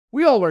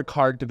We all work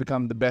hard to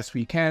become the best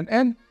we can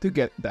and to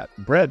get that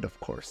bread, of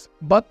course.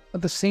 But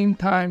at the same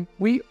time,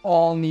 we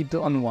all need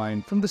to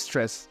unwind from the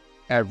stress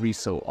every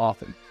so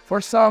often.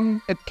 For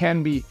some, it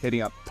can be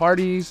hitting up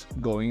parties,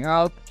 going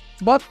out,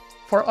 but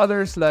for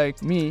others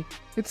like me,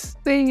 it's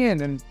staying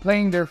in and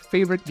playing their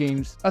favorite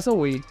games as a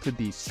way to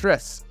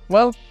de-stress.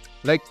 Well,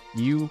 like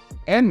you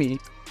and me,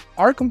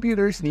 our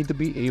computers need to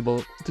be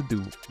able to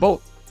do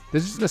both.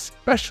 This is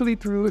especially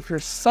true if you're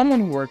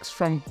someone who works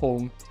from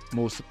home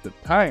most of the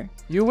time.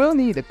 You will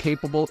need a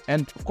capable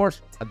and, of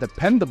course, a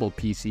dependable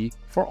PC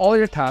for all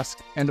your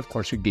tasks and, of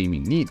course, your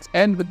gaming needs.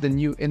 And with the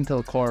new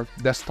Intel Core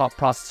desktop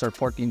processor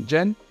 14th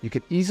Gen, you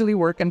can easily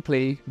work and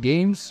play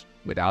games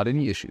without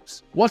any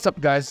issues. What's up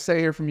guys, Say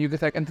here from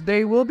Yugatech, and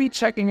today we'll be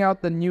checking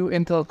out the new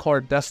Intel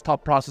Core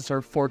desktop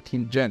processor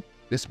 14th Gen,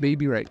 this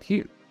baby right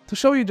here. To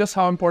show you just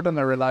how important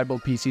a reliable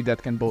PC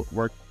that can both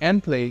work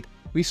and play,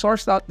 we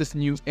sourced out this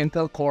new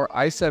Intel Core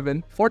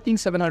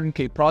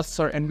i7-14700K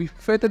processor and we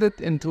fitted it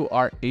into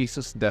our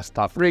Asus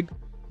desktop rig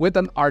with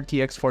an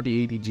RTX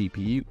 4080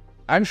 GPU.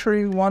 I'm sure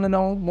you want to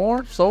know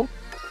more, so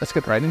let's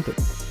get right into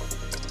it.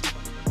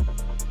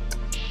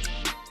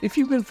 If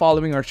you've been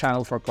following our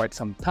channel for quite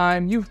some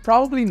time, you've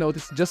probably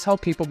noticed just how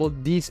capable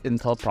these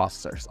Intel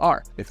processors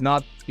are. If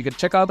not, you can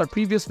check out our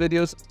previous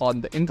videos on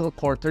the Intel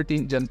Core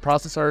 13th Gen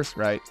processors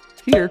right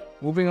here.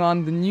 Moving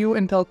on, the new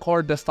Intel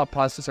Core desktop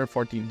processor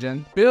 14th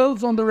Gen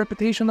builds on the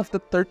reputation of the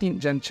 13th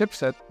Gen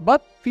chipset,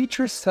 but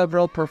features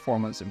several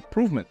performance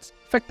improvements.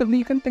 Effectively,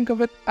 you can think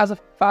of it as a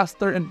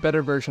faster and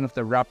better version of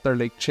the Raptor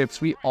Lake chips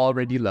we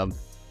already loved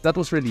that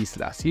was released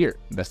last year.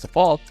 Best of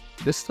all,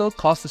 this still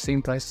costs the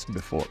same price as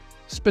before.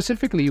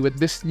 Specifically, with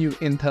this new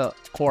Intel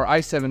Core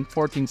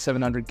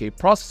i7-14700K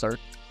processor,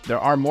 there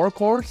are more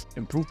cores,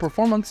 improved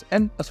performance,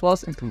 and as well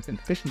as improved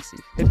efficiency.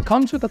 It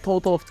comes with a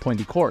total of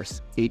 20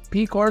 cores, 8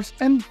 P-cores,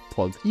 and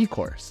 12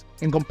 E-cores.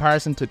 In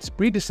comparison to its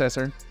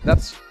predecessor,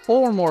 that's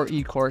 4 more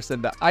E-cores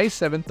than the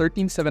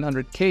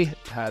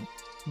i7-13700K had,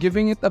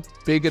 giving it a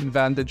big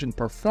advantage in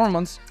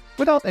performance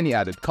without any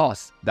added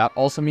cost. That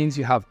also means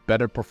you have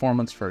better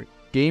performance for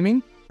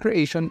gaming,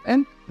 creation,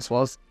 and as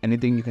well as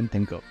anything you can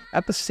think of.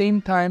 At the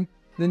same time,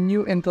 the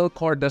new Intel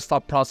Core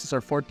desktop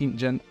processor 14th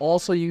Gen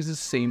also uses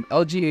the same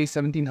LGA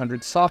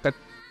 1700 socket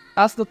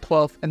as the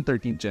 12th and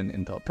 13th Gen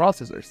Intel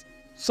processors.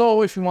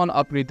 So if you want to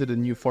upgrade to the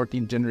new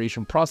 14th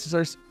generation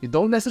processors, you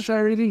don't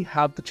necessarily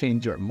have to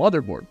change your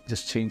motherboard.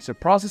 Just change the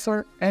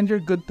processor and you're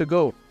good to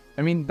go.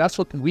 I mean, that's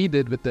what we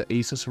did with the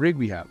Asus rig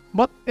we have.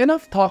 But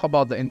enough talk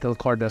about the Intel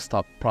Core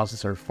desktop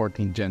processor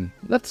 14th Gen.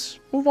 Let's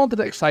move on to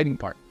the exciting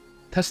part.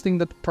 Testing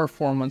the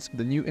performance of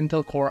the new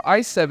Intel Core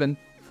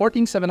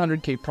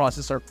i7-14700K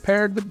processor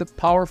paired with the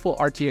powerful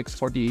RTX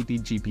 4080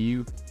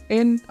 GPU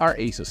in our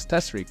Asus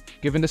test rig.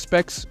 Given the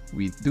specs,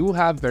 we do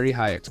have very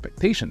high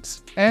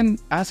expectations.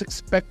 And as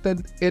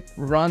expected, it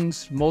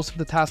runs most of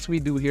the tasks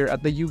we do here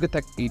at the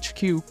Yugatech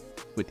HQ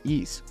with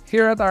ease.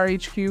 Here at our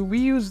HQ, we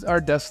use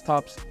our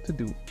desktops to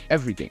do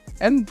everything.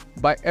 And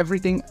by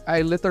everything,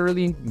 I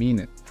literally mean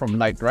it. From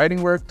light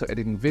writing work to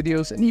editing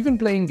videos and even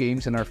playing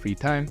games in our free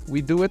time,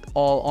 we do it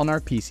all on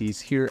our PCs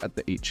here at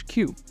the HQ.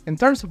 In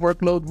terms of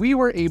workload, we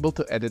were able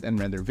to edit and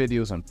render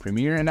videos on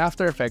Premiere and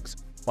After Effects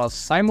while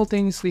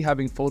simultaneously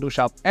having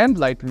Photoshop and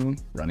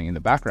Lightroom running in the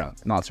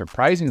background. Not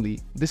surprisingly,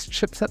 this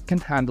chipset can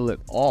handle it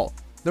all.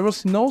 There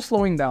was no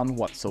slowing down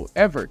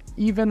whatsoever,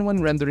 even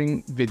when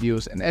rendering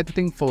videos and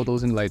editing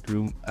photos in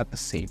Lightroom at the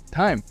same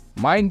time.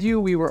 Mind you,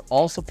 we were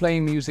also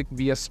playing music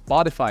via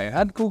Spotify,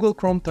 had Google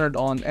Chrome turned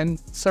on and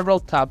several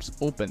tabs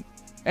open,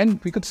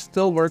 and we could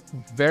still work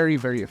very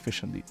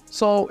efficiently.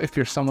 So if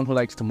you're someone who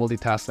likes to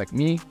multitask like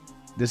me,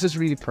 this is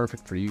really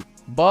perfect for you.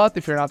 But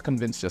if you're not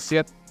convinced just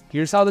yet,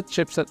 here's how the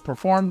chipset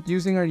performed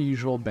using our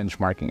usual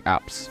benchmarking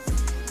apps.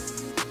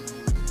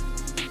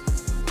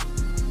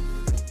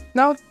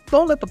 Now,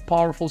 don't let the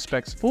powerful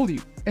specs fool you.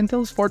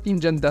 Intel's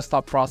 14th Gen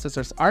desktop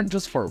processors aren't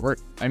just for work.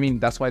 I mean,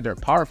 that's why they're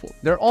powerful.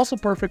 They're also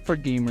perfect for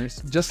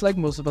gamers, just like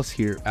most of us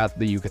here at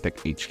the Yugatech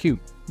HQ.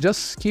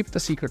 Just keep the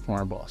secret from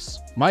our boss.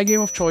 My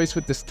game of choice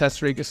with this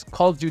test rig is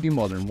Call of Duty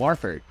Modern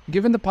Warfare.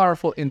 Given the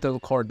powerful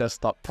Intel Core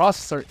desktop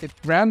processor, it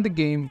ran the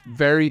game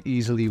very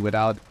easily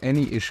without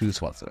any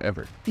issues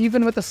whatsoever.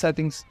 Even with the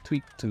settings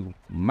tweaked to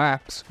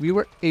max, we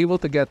were able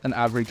to get an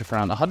average of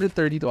around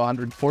 130 to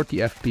 140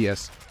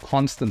 FPS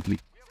constantly,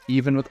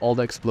 even with all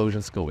the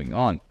explosions going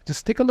on.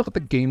 Just take a look at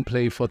the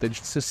gameplay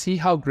footage to see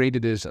how great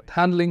it is at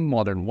handling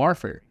Modern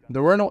Warfare.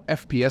 There were no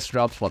FPS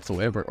drops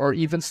whatsoever or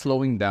even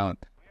slowing down,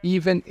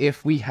 even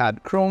if we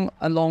had Chrome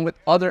along with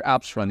other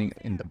apps running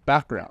in the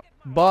background.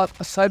 But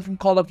aside from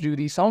Call of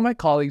Duty, some of my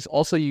colleagues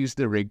also used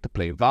the rig to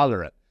play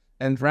Valorant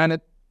and ran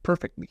it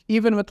perfectly.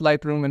 Even with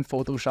Lightroom and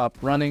Photoshop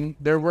running,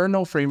 there were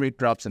no frame rate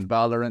drops in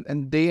Valorant,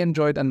 and they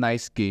enjoyed a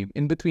nice game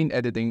in between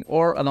editing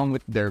or along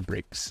with their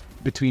breaks.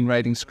 Between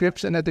writing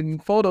scripts and editing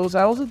photos,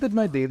 I also did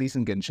my dailies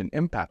in Genshin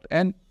Impact,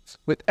 and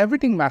with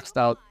everything maxed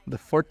out, the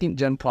 14th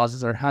Gen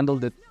processor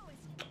handled it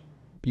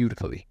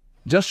beautifully.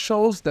 Just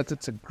shows that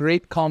it's a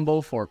great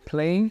combo for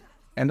playing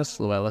and as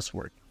well as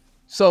work.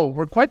 So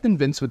we're quite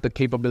convinced with the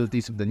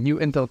capabilities of the new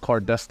Intel Core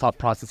desktop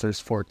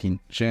processors 14th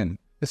Gen.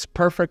 It's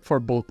perfect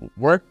for both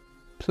work,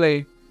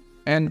 play,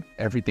 and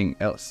everything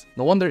else.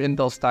 No wonder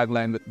Intel's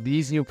tagline with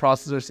these new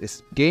processors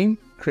is game,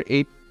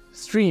 create,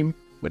 stream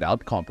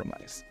without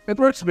compromise. It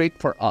works great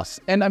for us,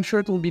 and I'm sure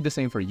it will be the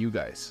same for you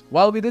guys.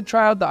 While we did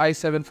try out the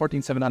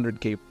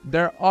i7-14700K,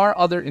 there are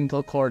other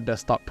Intel Core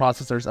desktop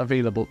processors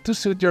available to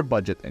suit your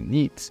budget and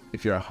needs.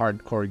 If you're a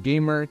hardcore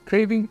gamer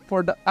craving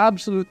for the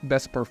absolute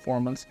best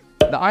performance,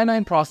 the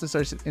i9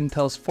 processors in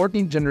Intel's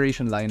 14th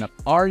generation lineup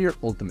are your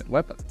ultimate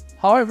weapon.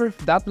 However, if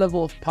that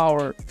level of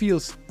power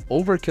feels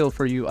overkill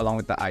for you along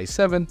with the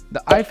i7,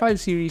 the i5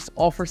 series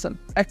offers an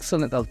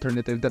excellent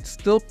alternative that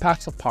still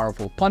packs a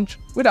powerful punch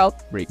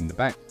without breaking the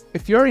bank.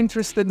 If you're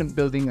interested in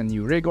building a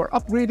new rig or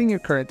upgrading your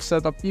current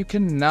setup, you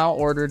can now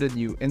order the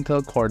new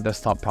Intel Core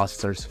desktop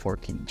processors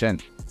 14th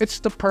Gen. It's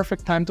the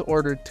perfect time to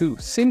order too,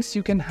 since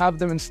you can have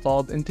them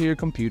installed into your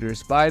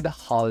computers by the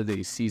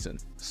holiday season.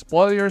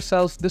 Spoil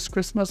yourselves this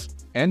Christmas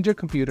and your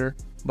computer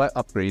by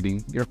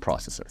upgrading your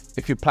processor.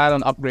 If you plan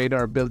on upgrading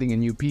or building a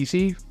new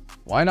PC,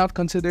 why not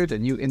consider the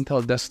new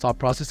Intel desktop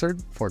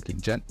processor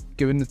 14th Gen?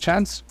 Given the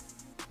chance,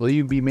 will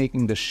you be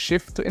making the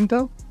shift to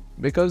Intel?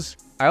 Because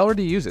I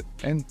already use it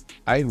and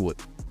I would.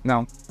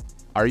 Now,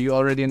 are you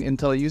already an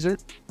Intel user?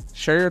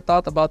 Share your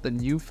thought about the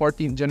new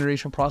 14th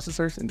generation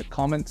processors in the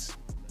comments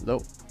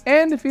below.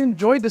 And if you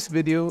enjoyed this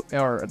video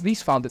or at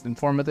least found it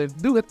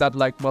informative, do hit that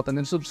like button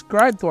and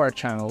subscribe to our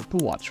channel to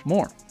watch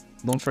more.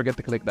 Don't forget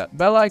to click that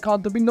bell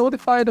icon to be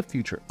notified of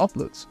future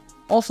uploads.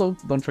 Also,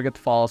 don't forget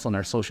to follow us on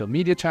our social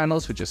media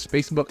channels, which is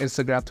Facebook,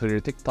 Instagram, Twitter,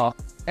 TikTok,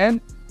 and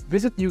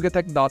visit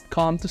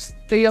yugatech.com to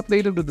stay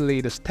updated with the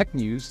latest tech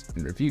news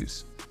and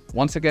reviews.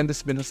 Once again, this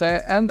has been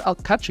Jose, and I'll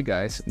catch you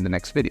guys in the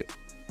next video.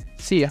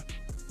 See ya.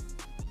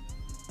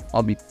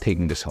 I'll be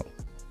taking this home.